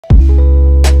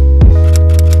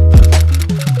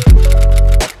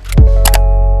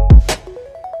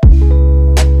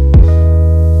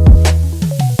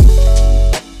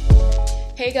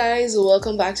guys,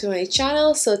 welcome back to my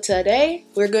channel. So today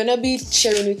I'm gonna be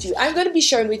sharing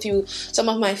with you some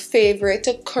of my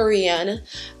favorite Korean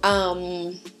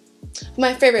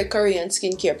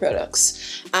skincare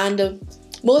products, and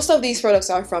most of these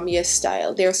products are from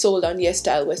YesStyle. They're sold on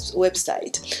YesStyle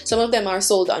website. Some of them are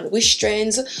sold on Wish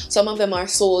Trends, some of them are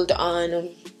sold on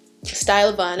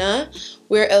Stylevana.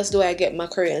 Where else do I get my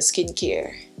Korean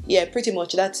skincare? Yeah, pretty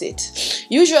much that's it.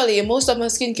 Usually most of my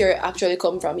skincare actually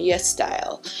come from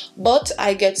YesStyle, but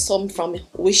I get some from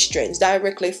Wish Trends,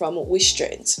 directly from Wish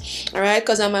Trends. Alright,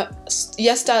 because I'm a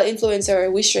YesStyle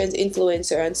influencer, Wish Trends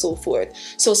influencer, and so forth.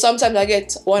 So sometimes I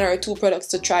get 1 or 2 products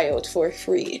to try out for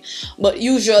free, but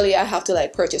usually I have to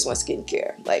like purchase my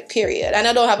skincare, like period. And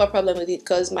I don't have a problem with it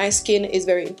because my skin is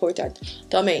very important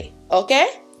to me. Okay?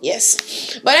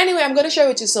 Yes, but anyway, I'm going to share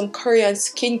with you some Korean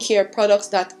skincare products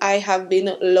that I have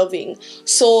been loving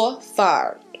so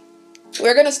far.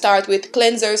 We're going to start with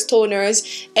cleansers,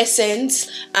 toners,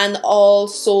 essence, and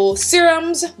also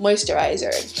serums,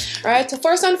 moisturizer. Alright, so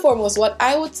first and foremost, what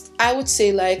I would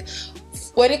say, like,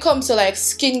 when it comes to like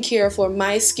skincare for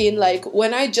my skin, like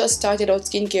when I just started out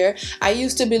skincare, I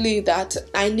used to believe that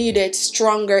I needed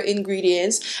stronger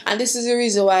ingredients, and this is the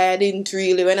reason why I didn't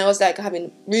really, when I was like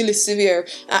having really severe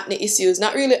acne issues,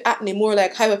 not really acne, more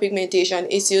like hyperpigmentation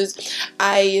issues,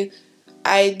 I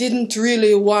didn't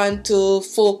really want to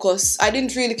focus. I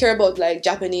didn't really care about like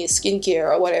Japanese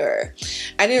skincare or whatever.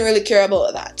 I didn't really care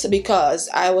about that because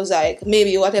I was like,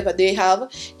 maybe whatever they have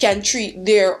can treat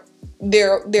their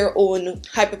own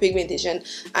hyperpigmentation,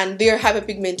 and their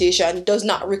hyperpigmentation does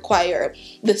not require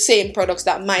the same products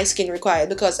that my skin requires,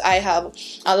 because I have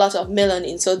a lot of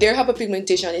melanin. So their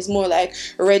hyperpigmentation is more like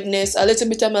redness, a little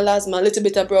bit of melasma, a little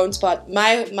bit of brown spot.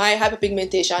 My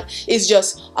hyperpigmentation is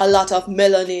just a lot of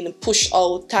melanin, push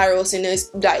out, tyrosinase.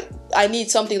 Like I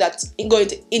need something that's going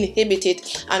to inhibit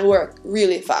it and work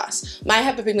really fast. My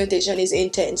hyperpigmentation is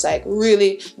intense, like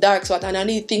really dark spot, and I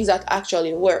need things that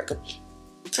actually work.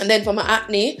 And then for my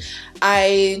acne,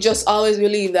 I just always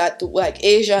believe that like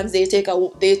Asians, they take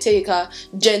a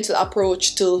gentle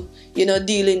approach to, you know,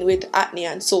 dealing with acne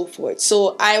and so forth.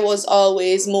 So I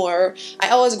always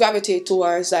gravitate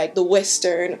towards like the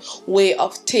Western way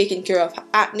of taking care of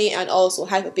acne and also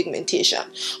hyperpigmentation.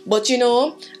 But you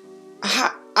know,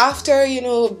 after, you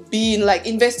know, being like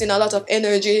investing a lot of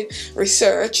energy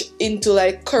research into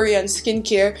like Korean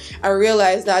skincare, I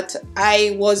realized that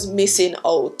I was missing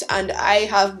out, and I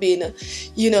have been,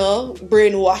 you know,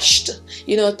 brainwashed,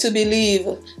 you know, to believe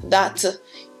that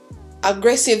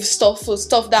aggressive stuff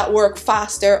that work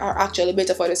faster are actually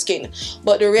better for the skin.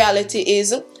 That the reality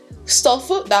is, stuff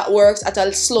that works at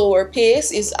a slower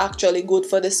pace is actually good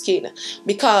for the skin,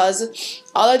 because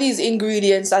all of these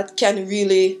ingredients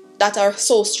that are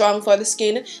so strong for the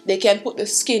skin, they can put the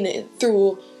skin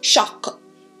through shock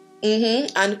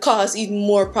and cause even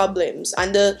more problems,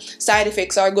 and the side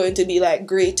effects are going to be like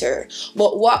greater.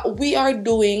 But what we are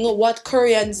doing, what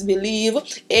Koreans believe,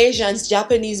 Asians,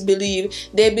 Japanese believe,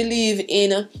 they believe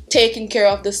in taking care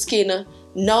of the skin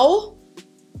now.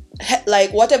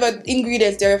 Like whatever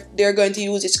ingredients they're going to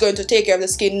use, it's going to take care of the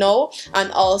skin now,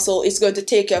 and also it's going to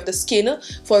take care of the skin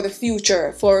for the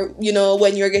future, for, you know,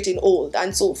 when you're getting old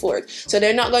and so forth. So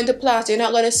they're not going to plaster, you're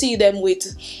not going to see them with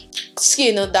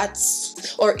skin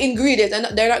or ingredients,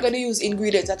 and they're not going to use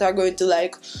ingredients that are going to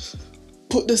like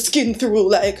put the skin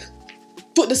through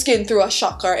a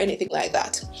shock or anything like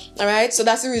that. Alright, so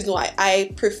that's the reason why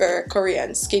I prefer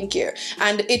Korean skincare,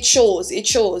 and it shows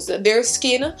their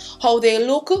skin, how they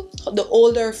look. The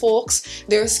older folks,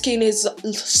 their skin is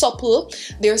supple,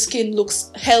 their skin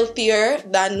looks healthier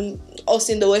than us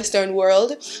in the Western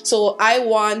world. So I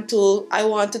want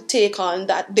to take on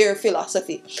their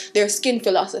philosophy, their skin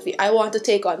philosophy. I want to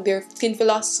take on their skin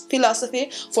philosophy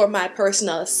for my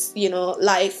personal, you know,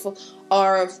 life,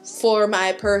 or for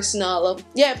my personal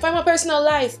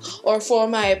life, or for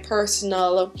my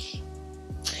personal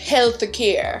health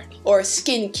care or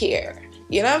skin care.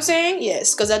 You know what I'm saying?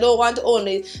 Yes, because I don't want to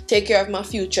only take care of my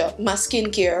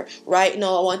skincare right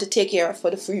now. I want to take care of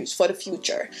for the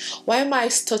future. Why am I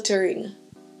stuttering?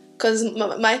 Because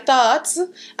my thoughts,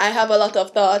 I have a lot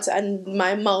of thoughts, and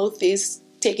my mouth is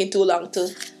taking too long to,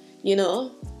 you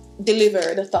know,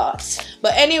 deliver the thoughts.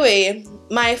 But anyway,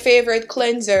 my favorite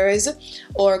cleansers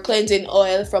or cleansing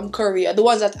oil from Korea, the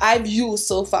ones that I've used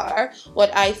so far,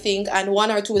 what I think, and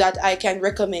 1 or 2 that I can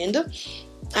recommend,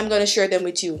 I'm gonna share them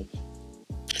with you.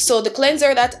 So the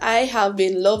cleanser that I have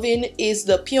been loving is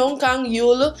the Pyeongkang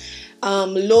Yul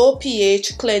low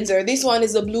pH cleanser. This one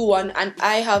is the blue one, and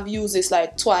I have used this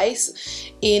like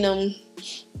twice in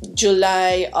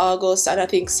July, August, and I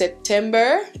think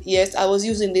September. Yes, I was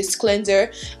using this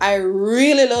cleanser. I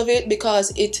really love it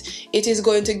because it is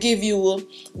going to give you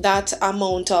that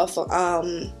amount of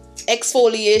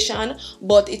exfoliation,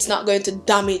 but it's not going to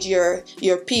damage your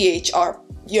pH or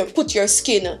put your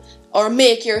skin or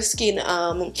make your skin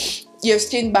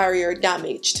barrier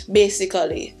damaged,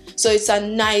 basically. So it's a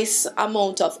nice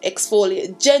amount of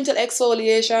gentle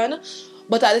exfoliation,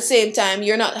 but at the same time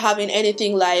you're not having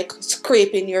anything like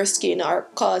scraping your skin or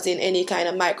causing any kind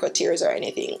of micro tears or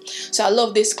anything. So I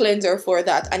love this cleanser for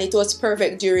that, and it was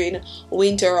perfect during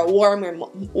winter or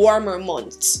warmer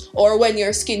months, or when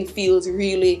your skin feels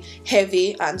really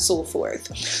heavy and so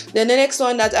forth. Then the next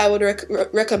one that I would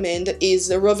recommend is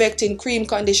the Rovectin Cream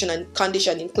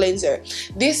Conditioning Cleanser.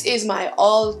 This is my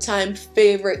all-time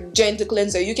favorite gentle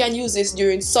cleanser. You can use this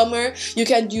during summer, you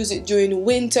can use it during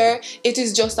winter. It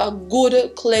is just a good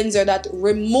cleanser that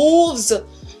removes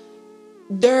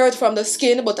dirt from the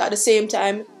skin, but at the same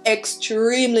time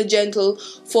extremely gentle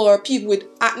for people with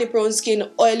acne prone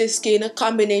skin, oily skin,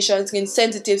 combination skin,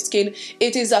 sensitive skin.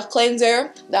 It is a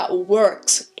cleanser that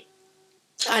works,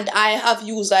 and I have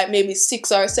used like maybe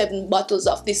 6 or 7 bottles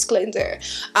of this cleanser.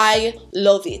 I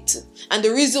love it, and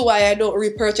the reason why I don't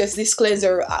repurchase this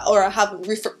cleanser, or I haven't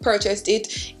repurchased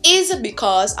it, is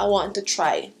because I want to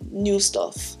try new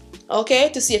stuff. Okay,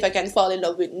 to see if I can fall in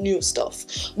love with new stuff.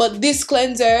 But this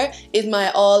cleanser is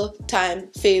my all-time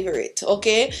favorite.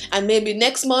 Okay, and maybe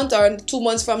next month or 2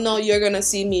 months from now you're gonna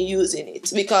see me using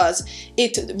it, because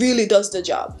it really does the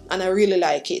job and I really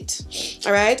like it.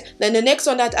 All right, then the next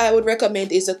one that I would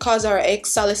recommend is the COSRX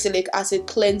Salicylic Acid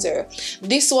Cleanser.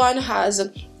 This one has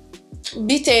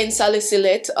betaine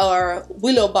salicylate or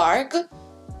willow bark.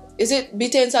 Is it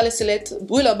betaine salicylate,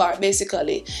 willow bark?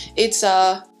 Basically, it's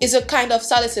a kind of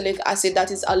salicylic acid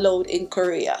that is allowed in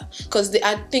Korea, because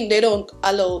I think they don't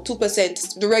allow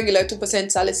 2%, the regular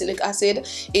 2% salicylic acid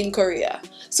in Korea.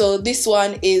 So this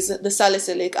one is the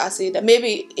salicylic acid.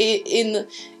 Maybe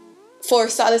for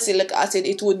salicylic acid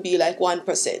it would be like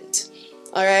 1%.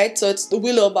 All right, so it's the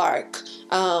willow bark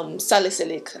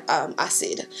salicylic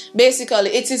acid.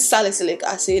 Basically, it is salicylic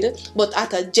acid, but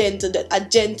at a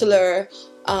gentler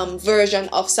version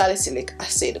of salicylic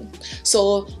acid.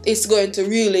 So it's going to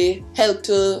really help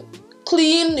to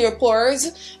clean your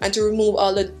pores and to remove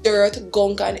all the dirt,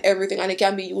 gunk, and everything, and it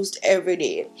can be used every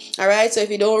day. All right, so if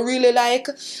you don't really like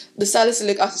the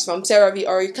salicylic acid from CeraVe,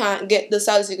 or you can't get the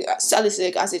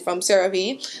salicylic acid from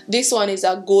CeraVe, this one is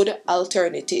a good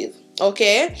alternative.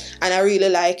 Okay, and I really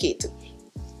like it.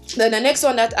 Then the next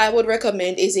one that I would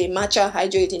recommend is a matcha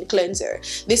hydrating cleanser.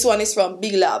 This one is from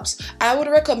Big Labs. I would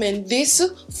recommend this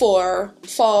for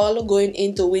fall going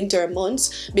into winter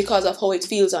months because of how it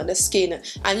feels on the skin,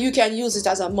 and you can use it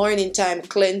as a morning time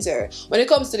cleanser. When it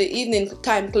comes to the evening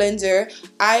time cleanser,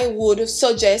 I would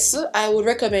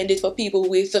recommend it for people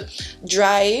with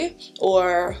dry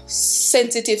or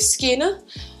sensitive skin.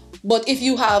 But if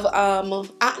you have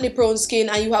acne prone skin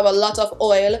and you have a lot of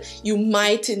oil, you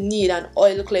might need an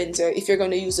oil cleanser if you're going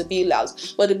to use the B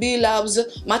Labs. But the B Labs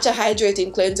Matcha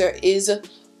Hydrating Cleanser is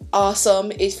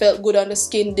awesome. It felt good on the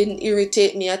skin, didn't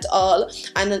irritate me at all,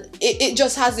 and it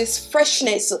just has this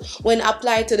freshness when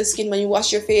applied to the skin. When you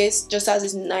wash your face, just has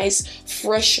this nice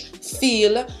fresh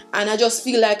feel, and I just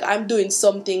feel like I'm doing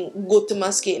something good to my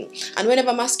skin. And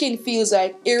whenever my skin feels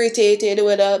like irritated,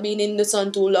 whether being in the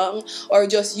sun too long or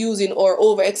just using or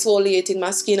over exfoliating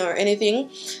my skin or anything,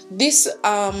 this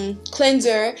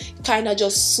cleanser kind of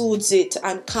just soothes it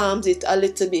and calms it a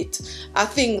little bit. I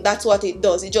think that's what it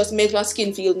does. It just makes my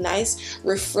skin feel nice,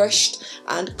 refreshed,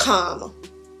 and calm.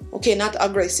 Okay, not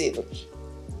aggressive.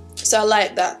 So I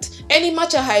like that. Any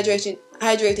matcha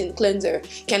hydrating cleanser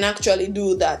can actually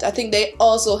do that. I think they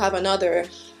also have a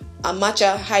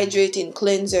matcha hydrating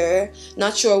cleanser,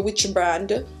 not sure which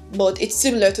brand, but it's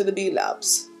similar to the B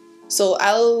Labs. So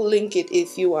I'll link it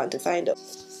if you want to find out.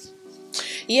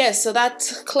 Yes, so that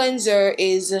cleanser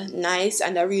is nice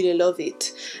and I really love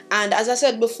it. And as I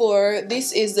said before,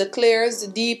 this is the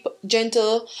Klairs Deep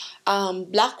Gentle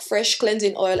Black Fresh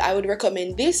Cleansing Oil. I would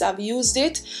recommend this. I've used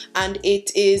it and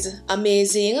it is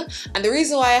amazing. And the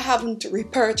reason why I haven't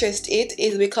repurchased it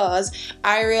is because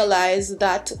I realized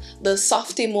that the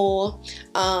Softimo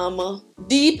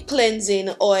Deep Cleansing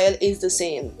Oil is the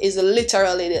same. Is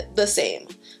literally the same.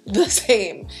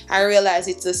 I realize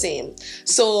it's the same.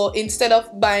 So instead of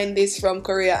buying this from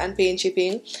Korea and paying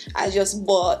shipping, I just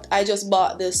bought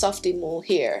the Softimo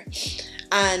here,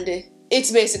 and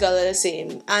it's basically the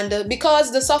same. And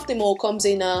because the Softimo comes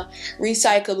in a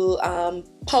recyclable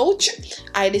pouch,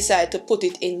 I decided to put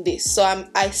it in this. So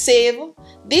I save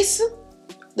this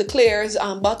the Klairs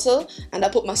bottle, and I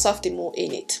put my Softimo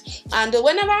in it. And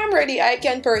whenever I'm ready, I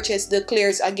can purchase the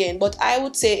Klairs again, but I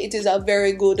would say it is a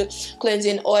very good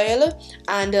cleansing oil,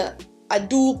 and a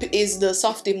dupe is the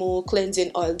Softimo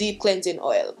cleansing oil, deep cleansing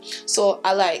oil. So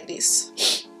I like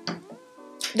this.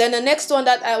 Then the next one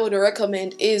that I would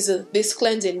recommend is this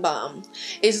cleansing balm.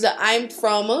 It's the I'm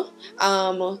From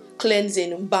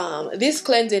cleansing balm. This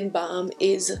cleansing balm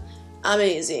is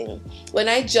amazing. When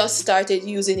I just started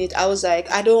using it, I was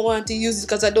like, I don't want to use it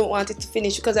because I don't want it to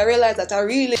finish, because I realized that I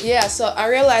really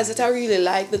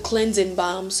like the cleansing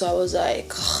balm. So I was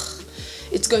like,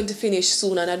 it's going to finish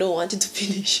soon and I don't want it to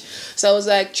finish. So I was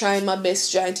like trying my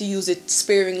best, trying to use it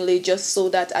sparingly just so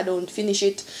that I don't finish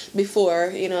it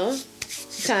before, you know,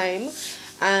 time.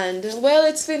 And well,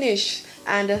 it's finished,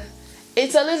 and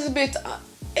it's a little bit,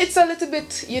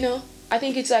 you know, I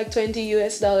think it's like $20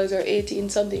 US or 18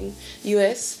 something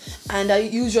US, and I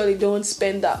usually don't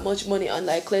spend that much money on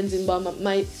like cleansing balm.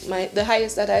 The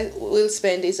highest that I will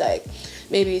spend is like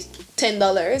maybe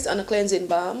 $10 on a cleansing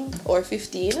balm, or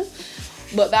 15.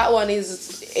 But that one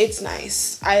it's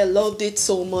nice. I loved it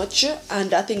so much,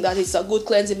 and I think that it's a good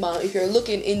cleansing balm if you're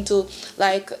looking into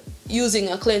like using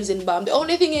a cleansing balm. The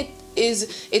only thing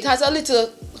it has a little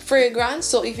fragrance,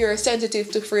 so if you're sensitive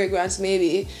to fragrance,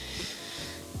 maybe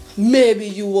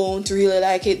you won't really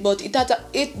like it, but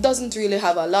it doesn't really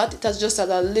have a lot. It has just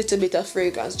a little bit of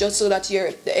fragrance, just so that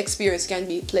the experience can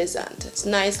be pleasant. It's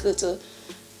nice little,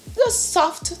 just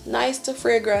soft, nice to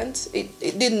fragrance. It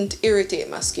didn't irritate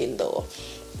my skin though.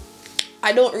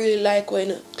 I don't really like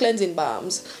when cleansing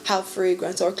balms have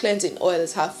fragrance or cleansing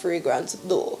oils have fragrance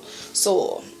though.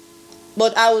 So,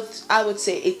 but I would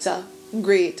say it's a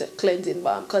great cleansing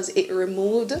balm because it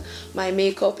removed my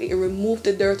makeup, it removed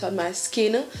the dirt on my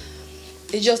skin.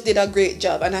 It just did a great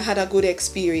job, and I had a good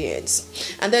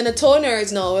experience. And then the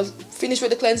toners now, we'll finish with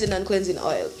the cleansing and cleansing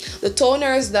oil. The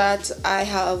toners that I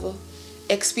have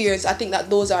experienced, I think that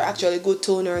those are actually good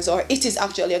toners, or it is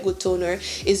actually a good toner,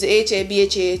 is the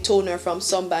BHA toner from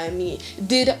Some by Me.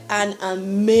 Did an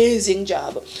amazing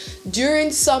job.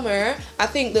 During summer, I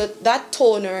think that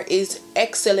toner is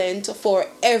excellent for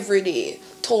everyday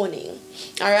toning.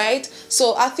 Alright,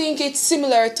 so I think it's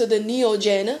similar to the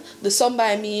Neogen, the Some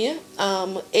by Me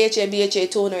BHA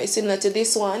toner is similar to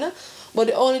this one, but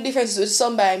the only difference with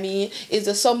Some by Me is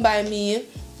the Some by Me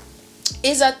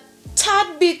is a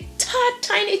tiny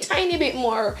bit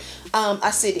more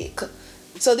acidic.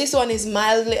 So this one is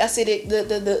mildly acidic.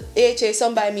 The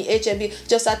Some by Me HB,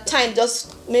 just a tiny,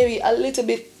 just maybe a little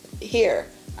bit here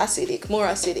acidic, more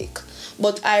acidic.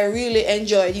 But I really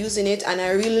enjoyed using it, and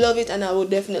I really love it, and I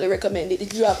would definitely recommend it.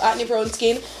 If you have acne prone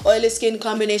skin, oily skin,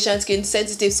 combination skin,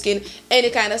 sensitive skin, any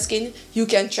kind of skin, you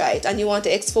can try it. And you want to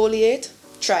exfoliate,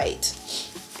 try it.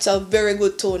 It's a very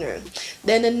good toner.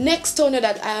 Then the next toner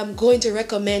that I am going to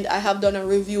recommend, I have done a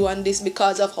review on this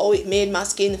because of how it made my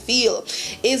skin feel,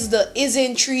 is the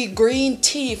Acence Green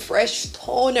Tea Fresh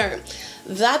Toner.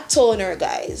 That toner,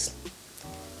 guys,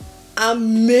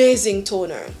 amazing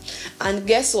toner. And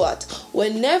guess what?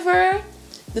 Whenever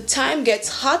the time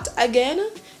gets hot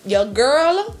again, your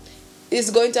girl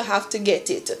is going to have to get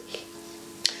it.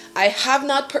 I have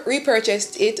not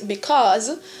repurchased it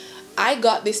because I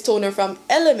got this toner from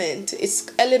Element.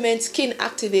 It's Element Skin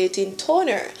Activating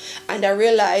Toner, and I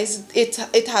realized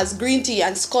it has green tea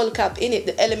and skullcap in it,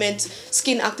 the Element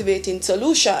Skin Activating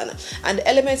Solution. And the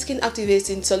Element Skin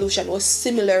Activating Solution was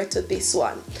similar to this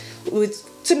one,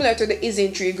 similar to the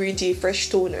Acence Green Tea Fresh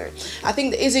Toner. I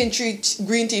think the Acence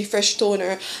Green Tea Fresh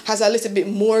Toner has a little bit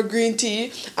more green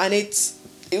tea, and it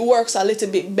works a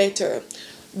little bit better.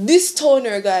 This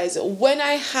toner, guys, when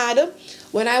I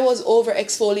was over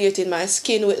exfoliating my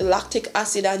skin with lactic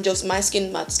acid and just my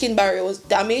skin barrier was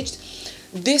damaged,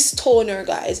 this toner,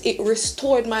 guys, it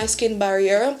restored my skin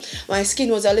barrier. My skin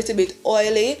was a little bit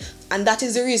oily, and that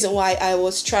is the reason why I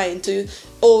was trying to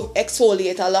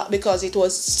exfoliate a lot, because it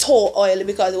was so oily,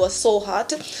 because it was so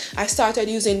hot. I started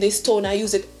using this toner. I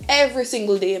use it every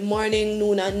single day, morning,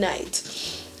 noon, and night.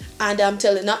 And I'm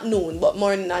telling, not noon, but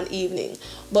morning and evening.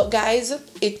 But guys,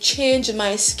 it changed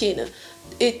my skin.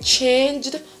 It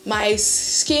changed my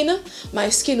skin. My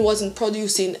skin wasn't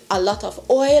producing a lot of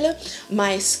oil.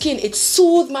 My skin, it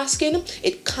soothed my skin.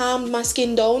 It calmed my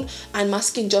skin down, and my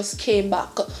skin just came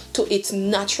back to its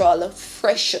natural,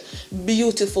 fresh,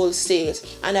 beautiful state.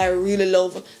 And I really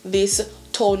love this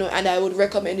toner, and I would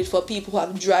recommend it for people who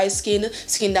have dry skin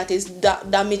that is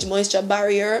damaged moisture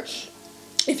barrier.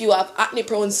 if you have acne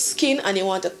prone skin and you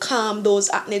want to calm those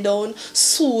acne down,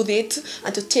 soothe it,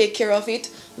 and to take care of it,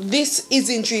 this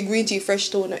Isntree Green Tea Fresh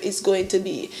Toner is going to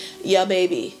be your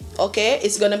baby. Okay,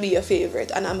 it's gonna be your favorite,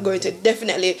 and I'm going to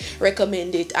definitely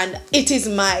recommend it. And it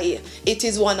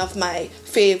is one of my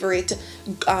favorite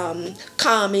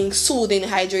calming, soothing,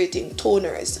 hydrating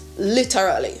toners,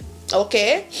 literally.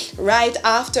 Okay, right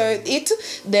after it,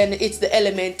 then it's the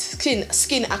Element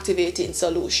skin activating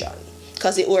solution,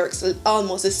 because it works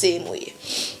almost the same way.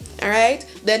 Alright,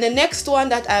 then the next one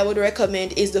that I would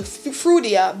recommend is the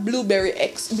Frudia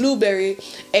Blueberry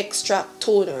Extract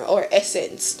Toner or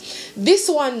Essence. This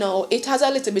one now, it has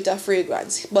a little bit of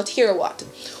fragrance, but hear what?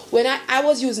 When I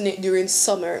was using it during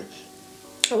summer,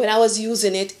 when I was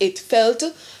using it, it felt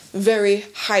very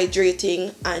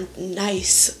hydrating and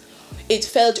nice. It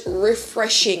felt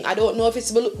refreshing. I don't know if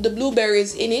it's the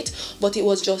blueberries in it, but it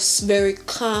was just very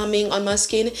calming on my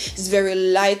skin. It's very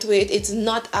lightweight. It's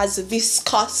not as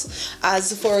viscous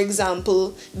as, for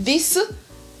example, this.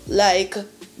 Like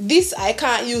this, I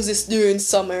can't use this during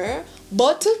summer,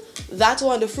 but that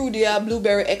one, the Frudia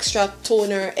Blueberry Extract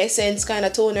Toner, Essence kind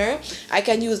of toner, I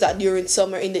can use that during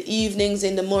summer, in the evenings,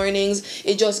 in the mornings.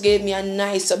 It just gave me a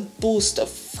nice boost of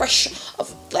fresh,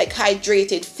 of like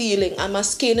hydrated feeling, and my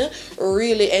skin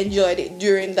really enjoyed it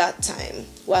during that time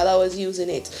while I was using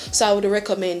it. So I would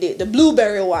recommend it. The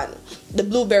blueberry one.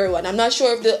 I'm not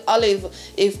sure if the olive,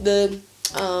 if the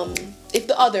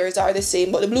others are the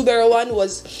same, but the blueberry one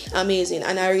was amazing,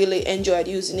 and I really enjoyed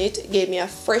using it. It gave me a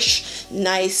fresh,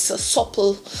 nice,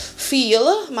 supple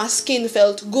feel. My skin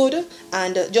felt good,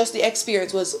 and just the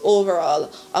experience was overall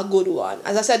a good one.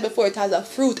 As I said before, it has a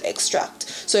fruit extract,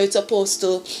 so it's supposed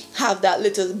to have that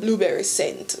little blueberry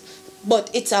scent, but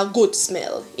it's a good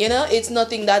smell. You know, it's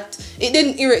nothing that, it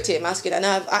didn't irritate my skin, and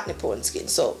I have acne prone skin,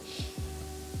 so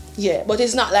yeah, but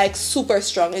it's not like super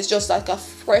strong. It's just like a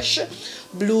fresh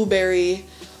blueberry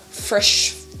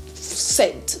fresh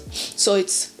scent, so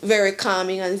it's very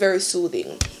calming and very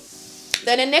soothing.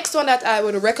 Then the next one that I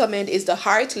would recommend is the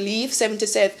Heart Leaf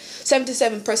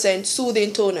 77%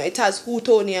 soothing toner. It has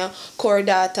Houtonia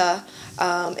cordata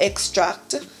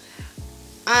extract.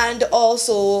 And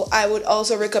also, I would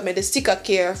also recommend the Sika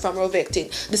Care from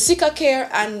Rovectin. The Sika Care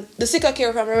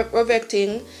from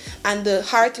Rovectin and the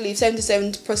Heart Leaf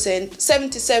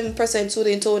 77%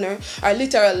 soothing toner are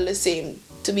literally the same,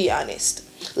 to be honest.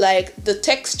 Like the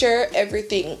texture,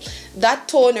 everything. That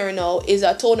toner now is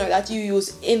a toner that you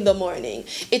use in the morning.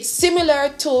 It's similar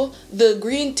to the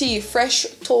Green Tea Fresh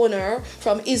Toner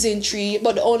from Isntree,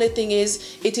 but the only thing is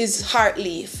it is Heart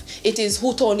Leaf. It is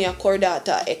Houtonia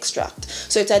cordata extract.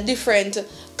 So it's a different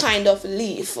kind of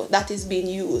leaf that is being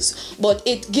used, but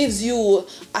it gives you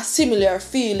a similar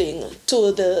feeling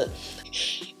to the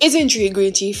Isntree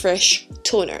Green Tea Fresh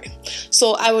Toner.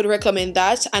 So I would recommend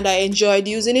that, and I enjoyed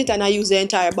using it, and I use the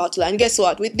entire bottle. And guess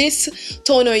what? With this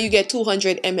toner you get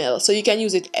 200 ml, so you can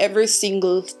use it every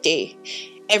single day,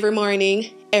 every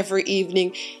morning, every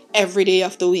evening, every day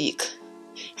of the week.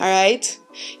 Alright?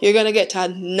 You're going to get a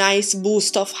nice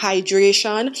boost of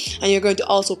hydration, and you're going to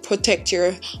also protect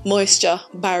your moisture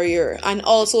barrier, and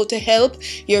also to help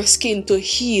your skin to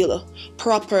heal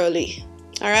properly.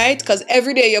 Alright, because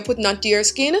every day you're putting onto your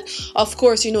skin, of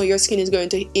course, you know your skin is going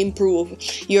to improve.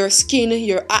 Your skin,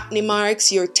 your acne marks,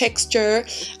 your texture,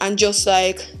 and just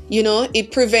like, you know,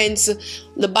 it prevents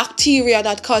the bacteria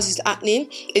that causes acne.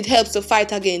 It helps to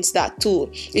fight against that too.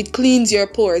 It cleans your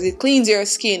pores, it cleans your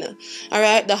skin.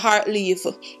 Alright, the Heart Leaf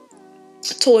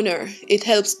toner, it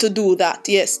helps to do that,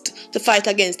 yes, to fight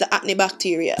against the acne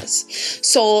bacteria.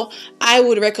 So I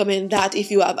would recommend that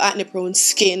if you have acne prone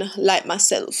skin like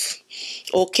myself.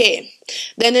 Okay,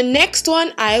 then the next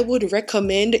one I would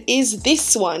recommend is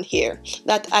this one here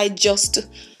that I just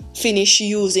finished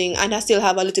using, and I still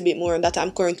have a little bit more that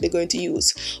I'm currently going to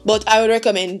use, but I would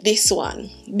recommend this one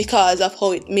because of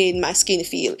how it made my skin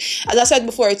feel. As I said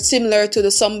before, it's similar to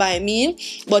the Sun by Me,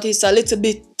 but it's a little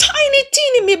bit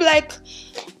teeny, maybe like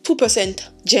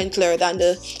 2% gentler than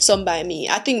the Sun by Me.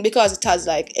 I think because it has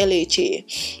like LHA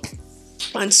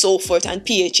and so forth and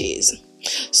PHAs,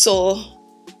 so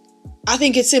I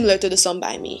think it's similar to the Sun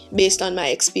by Me based on my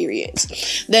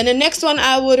experience. Then the next one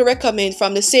I would recommend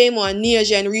from the same one,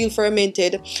 Neogen Real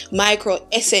Fermented Micro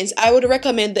Essence. I would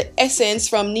recommend the Essence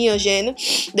from Neogen.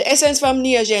 The Essence from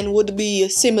Neogen would be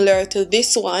similar to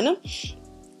this one,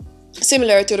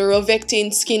 similar to the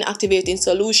Rovectin Skin Activating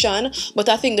Solution, but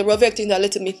I think the Rovectin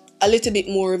is a little bit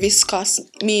more viscous,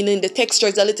 meaning the texture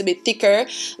is a little bit thicker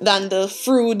than the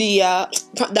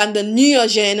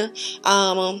Neogen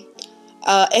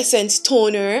Essence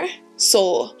toner.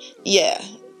 So yeah,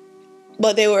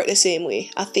 but they work the same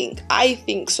way. I think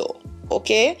so.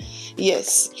 Okay,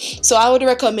 yes, so I would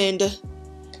recommend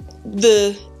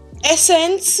the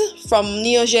Acence from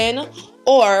Neogen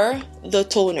or the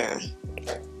toner.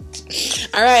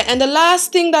 Alright, and the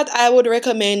last thing that I would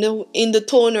recommend in the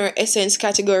toner essence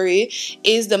category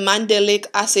is the Mandelic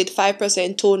Acid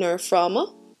 5% toner from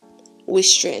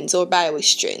Wishtrends or by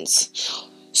Wishtrends.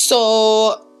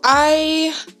 So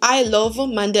I love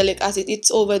Mandelic Acid.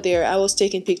 It's over there. I was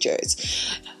taking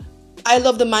pictures. I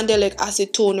love the Mandelic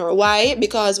Acid toner. Why?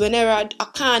 Because whenever I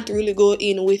can't really go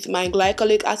in with my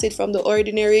Glycolic acid from the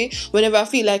ordinary, whenever I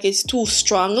feel like it's too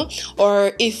strong,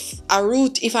 or if I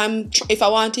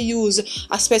want to use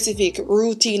a specific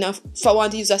routine, if I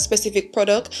want to use a specific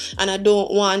product and I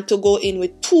don't want to go in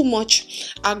with too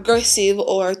much aggressive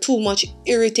or too much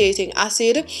irritating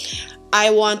acid,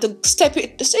 I want to step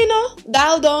it,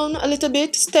 dial down a little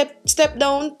bit, step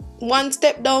down, one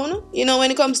step down,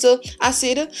 when it comes to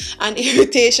acid and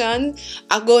irritation.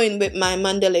 I go in with my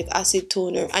Mandelic acid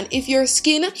toner. And if your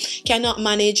skin cannot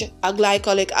manage a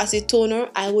Glycolic acid toner,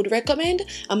 I would recommend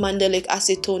a Mandelic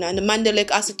acid toner. And the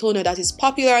Mandelic acid toner that is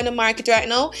popular on the market right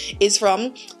now is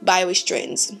from by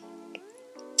Wishtrends.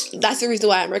 That's the reason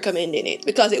why I'm recommending it,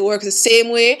 because it works the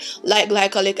same way like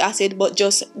Glycolic acid, but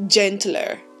just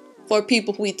gentler for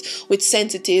people with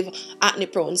sensitive acne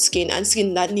prone skin and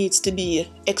skin that needs to be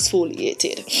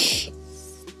exfoliated.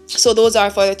 So those are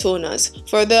for the toners.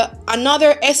 For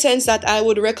another essence that I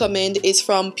would recommend is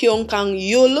from Pyongkang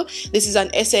Yul. This is an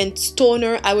essence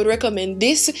toner. I would recommend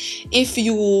this if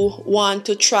you want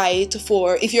to try it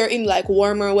if you're in like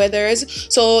warmer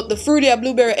weathers. So the Fruity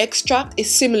Blueberry extract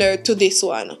is similar to this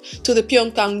one, to the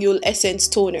Pyongkang Yul essence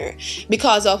toner,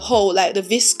 because of how the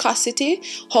viscosity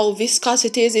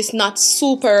is. It's not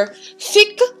super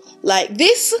thick like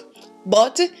this,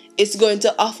 but it's going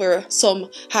to offer some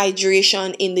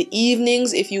hydration in the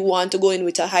evenings if you want to go in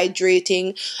with a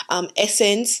hydrating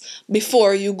essence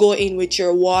before you go in with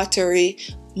your watery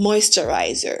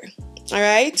moisturizer. All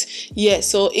right,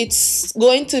 so it's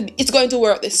going to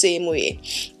work the same way.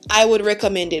 I would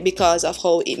recommend it because of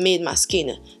how it made my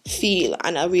skin feel,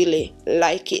 and I really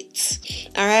like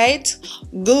it. All right,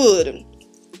 good.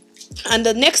 And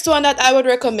the next one that I would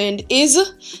recommend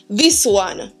is this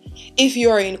one. If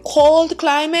you're in cold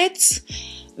climates,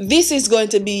 this is going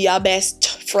to be your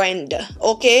best friend,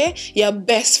 okay? Your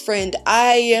best friend.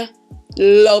 I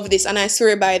love this and I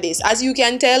swear by this. As you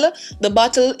can tell, the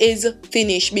bottle is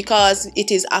finished because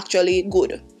it is actually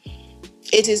good.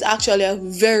 It is actually a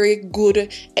very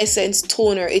good essence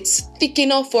toner. It's thick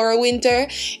enough for winter.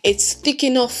 It's thick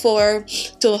enough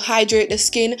to hydrate the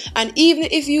skin. And even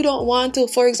if you don't want to,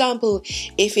 for example,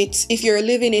 if you're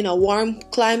living in a warm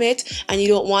climate and you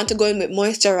don't want to go in with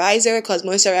moisturizer because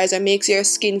moisturizer makes your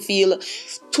skin feel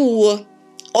too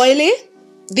oily,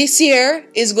 this year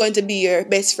is going to be your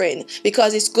best friend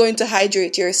because it's going to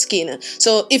hydrate your skin.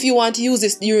 So if you want to use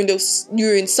this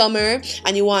during summer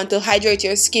and you want to hydrate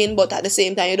your skin, but at the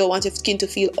same time you don't want your skin to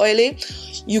feel oily,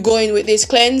 you go in with this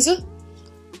cleanse,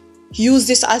 use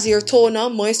this as your toner,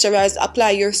 moisturize, apply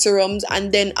your serums,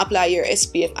 and then apply your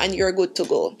SPF, and you're good to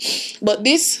go. But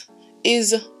this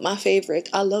is my favorite.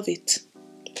 I love it,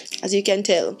 as you can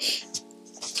tell.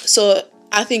 So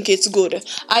I think it's good.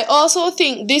 I also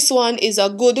think this one is a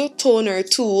good toner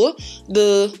too,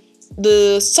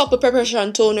 the supple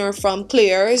preparation toner from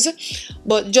Klairs.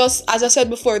 But just as I said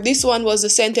before, this one was the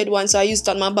scented one, so I used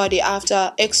it on my body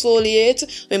after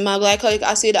exfoliate with my glycolic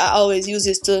acid. I always use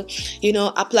this to,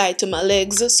 apply it to my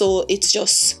legs, so it's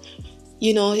just,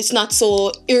 it's not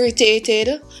so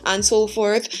irritated and so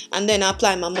forth. And then I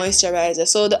apply my moisturizer.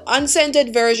 So the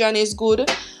unscented version is good.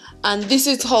 And this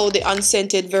is how the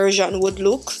unscented version would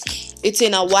look. It's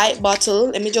in a white bottle.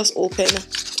 Let me just open.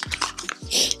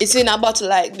 It's in a bottle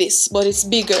like this, but it's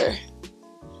bigger.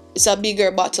 It's a bigger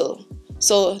bottle.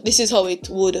 So this is how it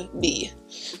would be.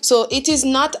 So it is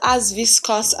not as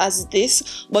viscous as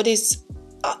this, but it's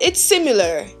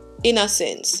similar in a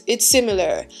sense. It's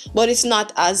similar, but it's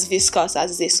not as viscous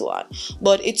as this one.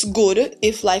 But it's good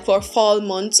if for fall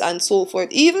months and so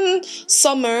forth. Even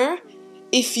summer,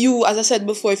 if you, as I said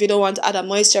before, if you don't want to add a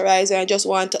moisturizer and just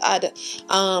want to add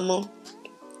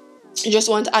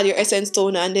your essence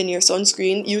toner and then your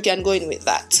sunscreen, you can go in with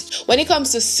that. When it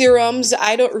comes to serums,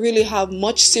 I don't really have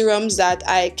much serums that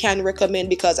I can recommend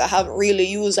because I haven't really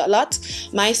used a lot.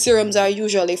 My serums are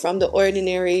usually from The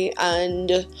Ordinary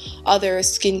and other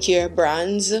skincare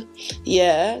brands.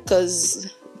 Because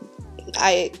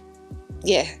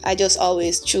I just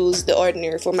always choose The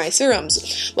Ordinary for my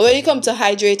serums. But when it comes to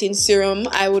hydrating serum,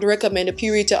 I would recommend the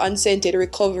Purita Unscented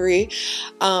Recovery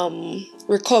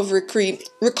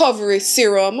recovery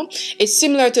serum. It's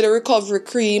similar to the recovery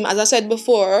cream. As I said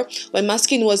before, when my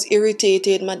skin was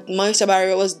irritated, my moisture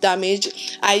barrier was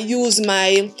damaged, I used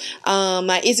my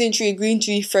my Acence green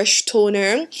tea fresh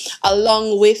toner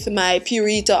along with my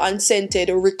Purita unscented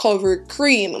recovery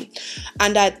cream,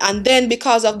 and then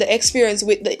because of the experience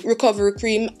with the recovery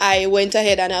cream, I went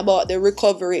ahead and I bought the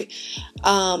recovery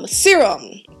serum.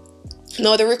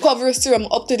 Now the recovery serum,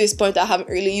 up to this point I haven't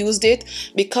really used it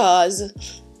because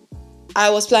I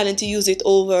was planning to use it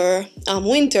over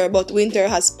winter, but winter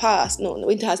has passed. No,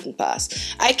 winter hasn't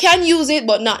passed. I can use it,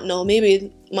 but not now.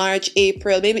 Maybe March,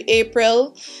 April, maybe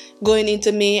April going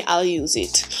into May, I'll use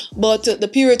it. But the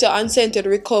Purita unscented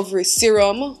recovery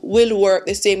serum will work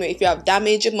the same way if you have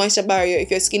damaged moisture barrier,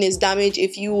 if your skin is damaged,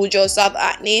 if you just have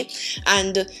acne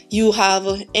and you have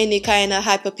any kind of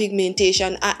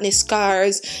hyperpigmentation, acne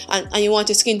scars, and you want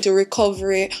your skin to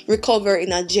recover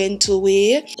in a gentle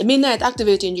way. The Midnight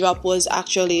Activating Drop was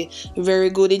actually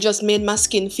very good. It just made my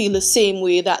skin feel the same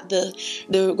way that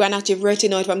the Grand Active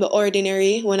Retinoid from The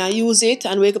Ordinary, when I use it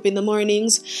and wake up in the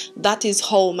mornings, that is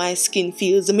how my skin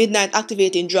feels. The Midnight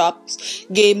Activating Drops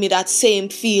gave me that same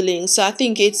feeling. So I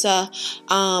think it's a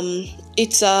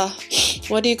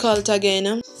what do you call it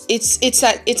again? It's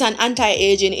an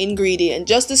anti-aging ingredient.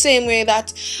 Just the same way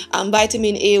that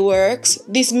vitamin A works,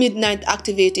 this Midnight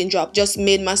Activating Drop just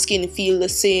made my skin feel the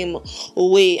same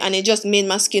way, and it just made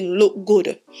my skin look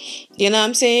good. You know what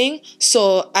I'm saying?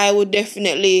 So I would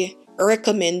definitely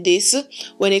recommend this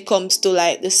when it comes to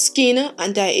like the skin,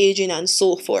 anti-aging, and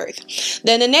so forth.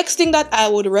 Then the next thing that I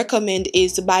would recommend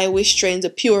is the BioWish Trends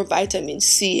Pure Vitamin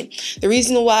C. The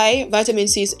reason why vitamin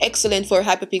C is excellent for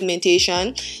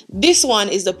hyperpigmentation, this one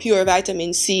is the pure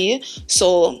vitamin C.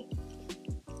 So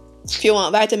if you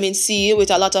want vitamin C with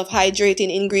a lot of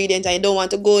hydrating ingredients and you don't want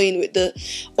to go in with the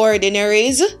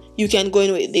ordinaries, you can go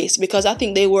in with this because I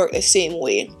think they work the same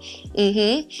way.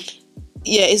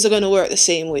 Yeah, it's going to work the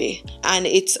same way, and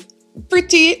it's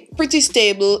pretty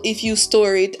stable if you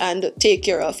store it and take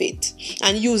care of it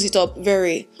and use it up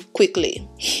very quickly.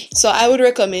 So I would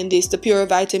recommend this, the Pure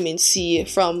Vitamin C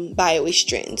from BioWish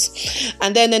Trends.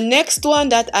 And then the next one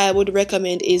that I would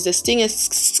recommend is the Skin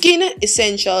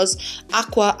Essentials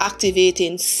Aqua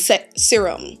Activating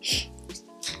Serum.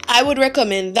 I would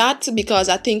recommend that because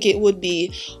I think it would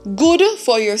be good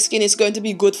for your skin. It's going to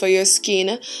be good for your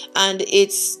skin, and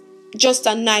it's just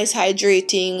a nice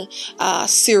hydrating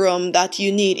serum that you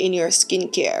need in your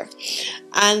skincare.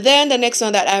 And then the next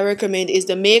one that I recommend is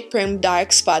the Make Prem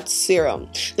Dark Spot Serum.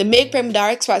 The Make Prem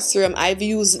Dark Spot Serum, I've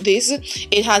used this.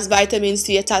 It has vitamin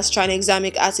C, it has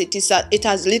tranexamic acid, it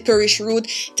has licorice root,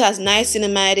 it has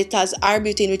niacinamide, it has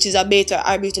arbutin, which is a beta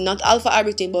arbutin, not alpha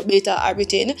arbutin but beta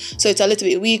arbutin, so it's a little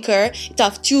bit weaker. It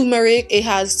has turmeric, it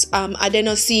has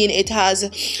adenosine, it has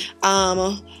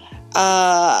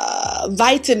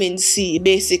vitamin C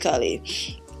basically.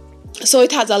 So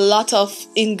it has a lot of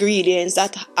ingredients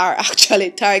that are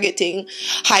actually targeting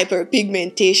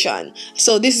hyperpigmentation.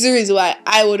 So this is the reason why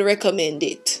I would recommend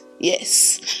it.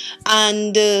 Yes.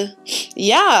 And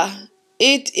yeah,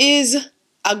 it is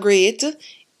a great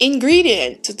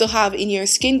ingredient to have in your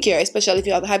skincare, especially if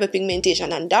you have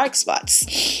hyperpigmentation and dark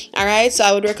spots. Alright, so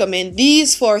I would recommend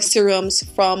these 4 serums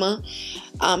from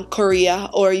Korea,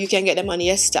 or you can get them on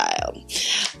YesStyle.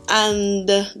 And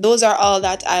those are all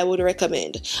that I would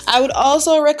recommend. I would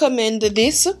also recommend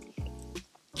this,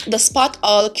 the Spot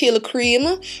All Kill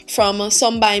Cream from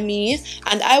Some By Me,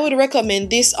 and I would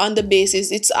recommend this on the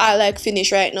basis it's I like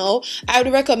finish right now. I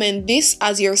would recommend this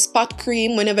as your spot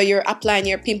cream whenever you're applying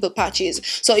your pimple patches.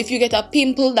 So if you get a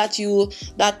pimple that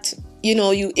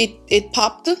it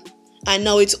popped and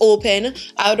now it's open,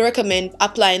 I would recommend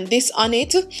applying this on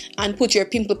it and put your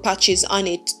pimple patches on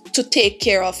it to take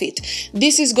care of it.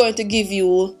 This is going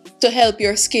to help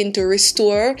your skin to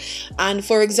restore. And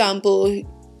for example,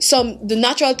 the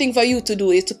natural thing for you to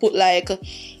do is to put like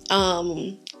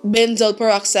benzoyl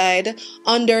peroxide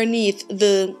underneath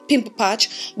the pimple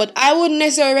patch, but I wouldn't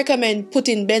necessarily recommend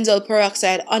putting benzoyl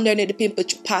peroxide underneath the pimple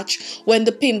patch when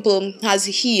the pimple has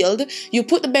healed. You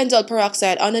put the benzoyl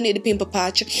peroxide underneath the pimple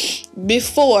patch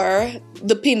before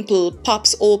the pimple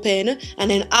pops open,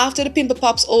 and then after the pimple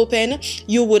pops open,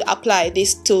 you would apply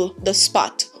this to the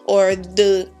spot or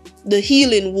the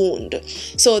healing wound.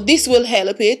 So this will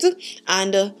help it,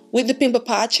 and with the pimple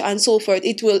patch and so forth,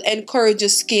 it will encourage the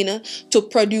skin to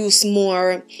produce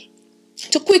more,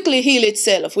 to quickly heal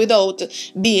itself without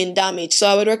being damaged. So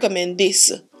I would recommend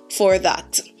this for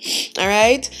that. All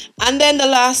right, And then the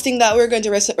last thing that we're going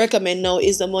to recommend now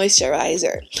is the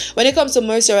moisturizer. When it comes to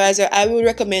moisturizer, I will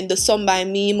recommend the Sun by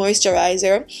Me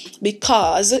moisturizer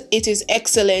because it is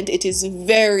excellent. It is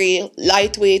very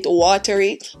lightweight,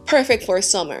 watery, perfect for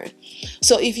summer.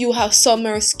 So if you have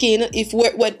summer skin,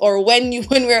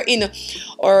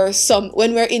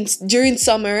 during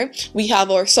summer, we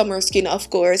have our summer skin, of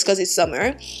course, because it's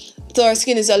summer. So our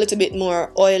skin is a little bit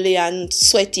more oily and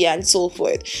sweaty and so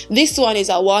forth. This one is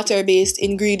a water-based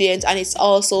ingredient, and it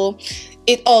also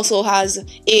has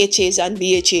AHAs and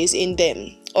BHAs in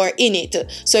them, or in it.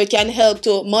 So it can help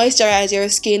to moisturize your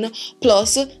skin,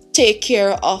 plus take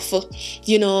care of, the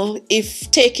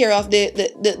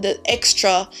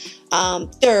extra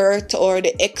dirt or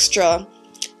the extra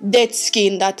dead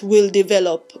skin that will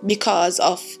develop because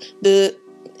of the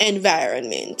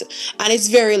environment. And it's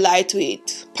very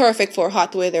lightweight, perfect for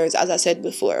hot weathers, as I said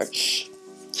before.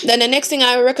 Then the next thing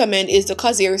I would recommend is the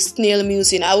COSRX Snail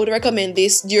Mucin. I would recommend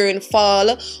this during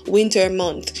fall, winter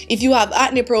month. If you have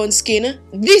acne prone skin,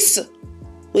 this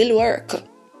will work.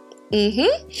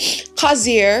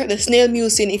 COSRX, the Snail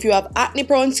Mucin, if you have acne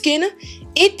prone skin,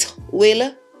 it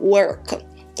will work.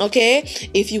 Okay,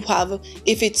 if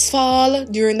it's fall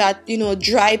during that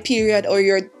dry period, or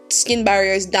your skin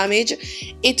barrier is damaged,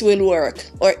 it will work,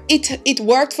 or it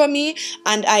worked for me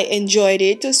and I enjoyed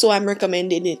it, so I'm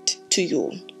recommending it to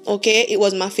you. Okay, it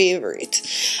was my favorite.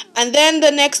 And then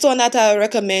the next one that I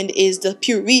recommend is the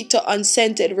Purita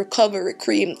Unscented Recovery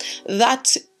Cream.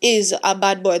 That is a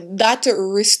bad boy. That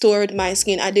restored my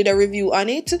skin. I did a review on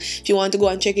it. If you want to go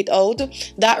and check it out,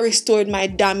 that restored my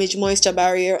damaged moisture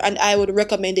barrier, and I would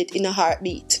recommend it in a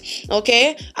heartbeat.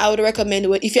 Okay, I would recommend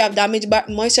it if you have damaged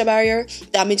moisture barrier,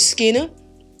 damaged skin.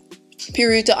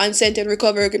 Purita Unscented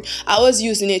Recovery Cream. I was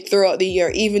using it throughout the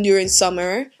year, even during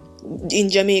summer in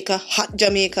Jamaica, hot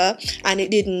Jamaica, and it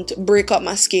didn't break up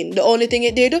my skin. The only thing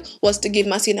it did was to give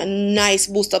my skin a nice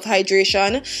boost of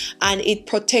hydration, and it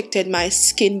protected my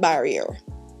skin barrier.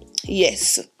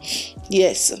 Yes,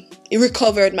 it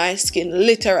recovered my skin,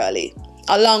 literally.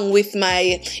 Along with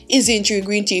my Izin Tree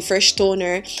Green Tea Fresh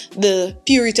Toner, the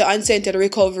Purita Unscented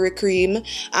Recovery Cream,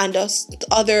 and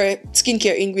other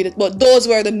skincare ingredients. But those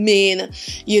were the main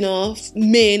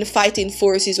fighting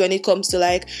forces when it comes to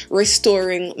like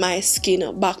restoring my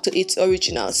skin back to its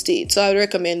original state. So I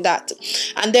recommend that.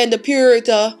 And then the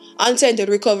Purita Unscented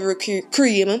Recovery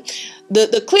Cream,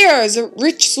 the Klairs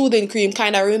Rich Soothing Cream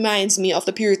kind of reminds me of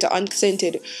the Purita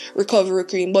Unscented Recovery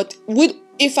Cream, but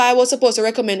if I was supposed to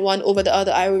recommend one over the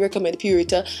other, I would recommend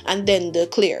Purita and then the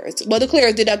Klairs. But the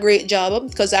Klairs did a great job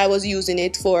because I was using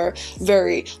it for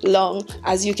very long.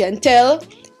 As you can tell,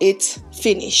 it's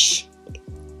finished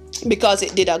because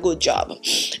it did a good job.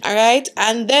 Alright,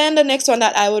 and then the next one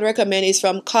that I would recommend is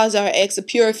from COSRX, the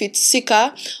Pure Fit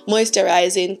Cica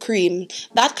Moisturizing Cream.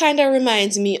 That kind of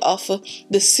reminds me of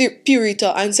the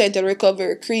Purita Unscented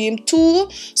Recovery Cream too,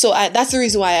 so that's the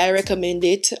reason why I recommend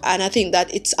it, and I think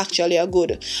that it's actually a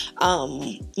good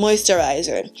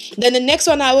moisturizer. Then the next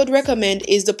one I would recommend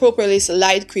is the Propolis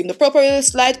Light Cream. The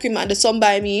Propolis Light Cream and the Sun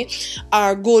by Me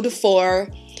are good for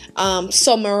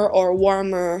summer or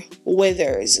warmer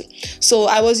weathers. So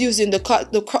I was using the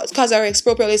COSRX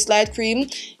Propolis Light Cream.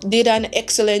 Did an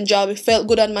excellent job. It felt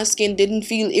good on my skin, didn't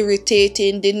feel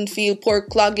irritating, didn't feel pore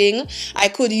clogging. I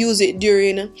could use it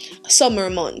during summer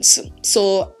months,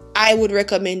 so I would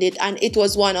recommend it, and it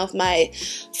was one of my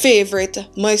favorite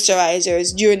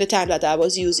moisturizers during the time that I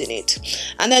was using it.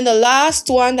 And then the last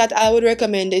one that I would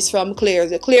recommend is from Klairs,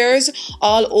 the Klairs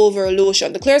All Over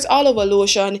Lotion. The Klairs All Over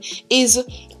Lotion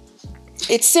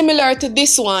it's similar to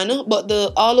this one, but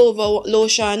the all over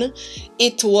lotion,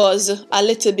 it was a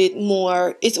little bit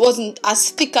more, it wasn't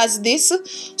as thick as this,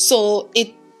 so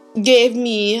it gave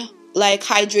me like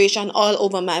hydration all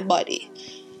over my body.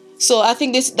 So I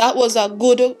think that was a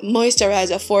good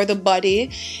moisturizer for the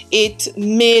body. It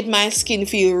made my skin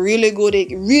feel really good. It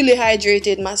really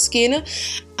hydrated my skin,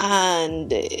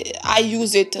 and I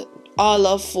use it all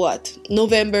of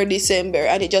November, December,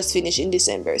 and it just finished in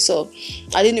December, so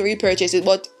I didn't repurchase it,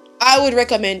 but I would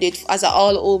recommend it as an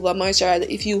all over moisturizer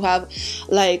if you have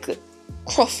like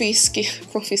cruffy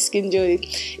skin, Jody.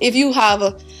 If you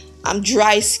have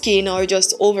dry skin or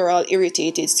just overall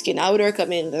irritated skin, I would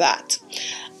recommend that.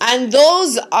 And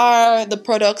those are the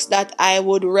products that I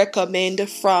would recommend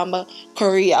from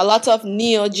Korea. A lot of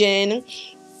Neogen,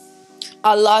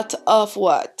 a lot of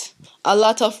a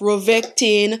lot of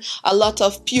Rovectin, a lot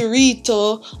of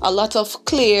Purito, a lot of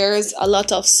Klairs, a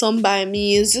lot of Sun by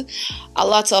Me's, a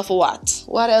lot of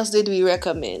what else did we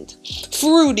recommend?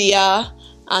 Frudia,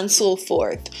 and so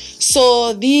forth.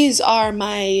 So these are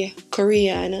my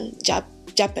Korean,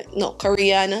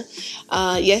 Korean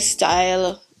yes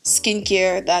style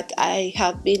skincare that I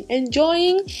have been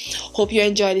enjoying. Hope you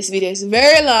enjoyed this video. It's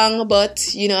very long,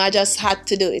 but you know, I just had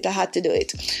to do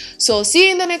it. So see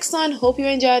you in the next one. Hope you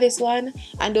enjoy this one,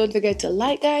 and don't forget to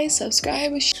like, guys,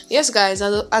 subscribe. Yes, guys,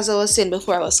 as I was saying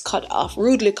before, I was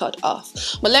rudely cut off,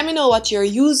 but let me know what you're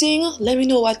using. Let me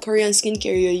know what Korean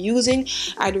skincare you're using.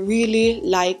 I'd really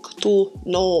like to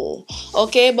know.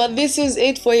 Okay, but this is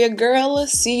it for your girl.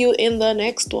 See you in the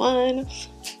next one.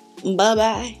 Bye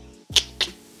bye.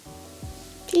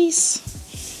 Peace.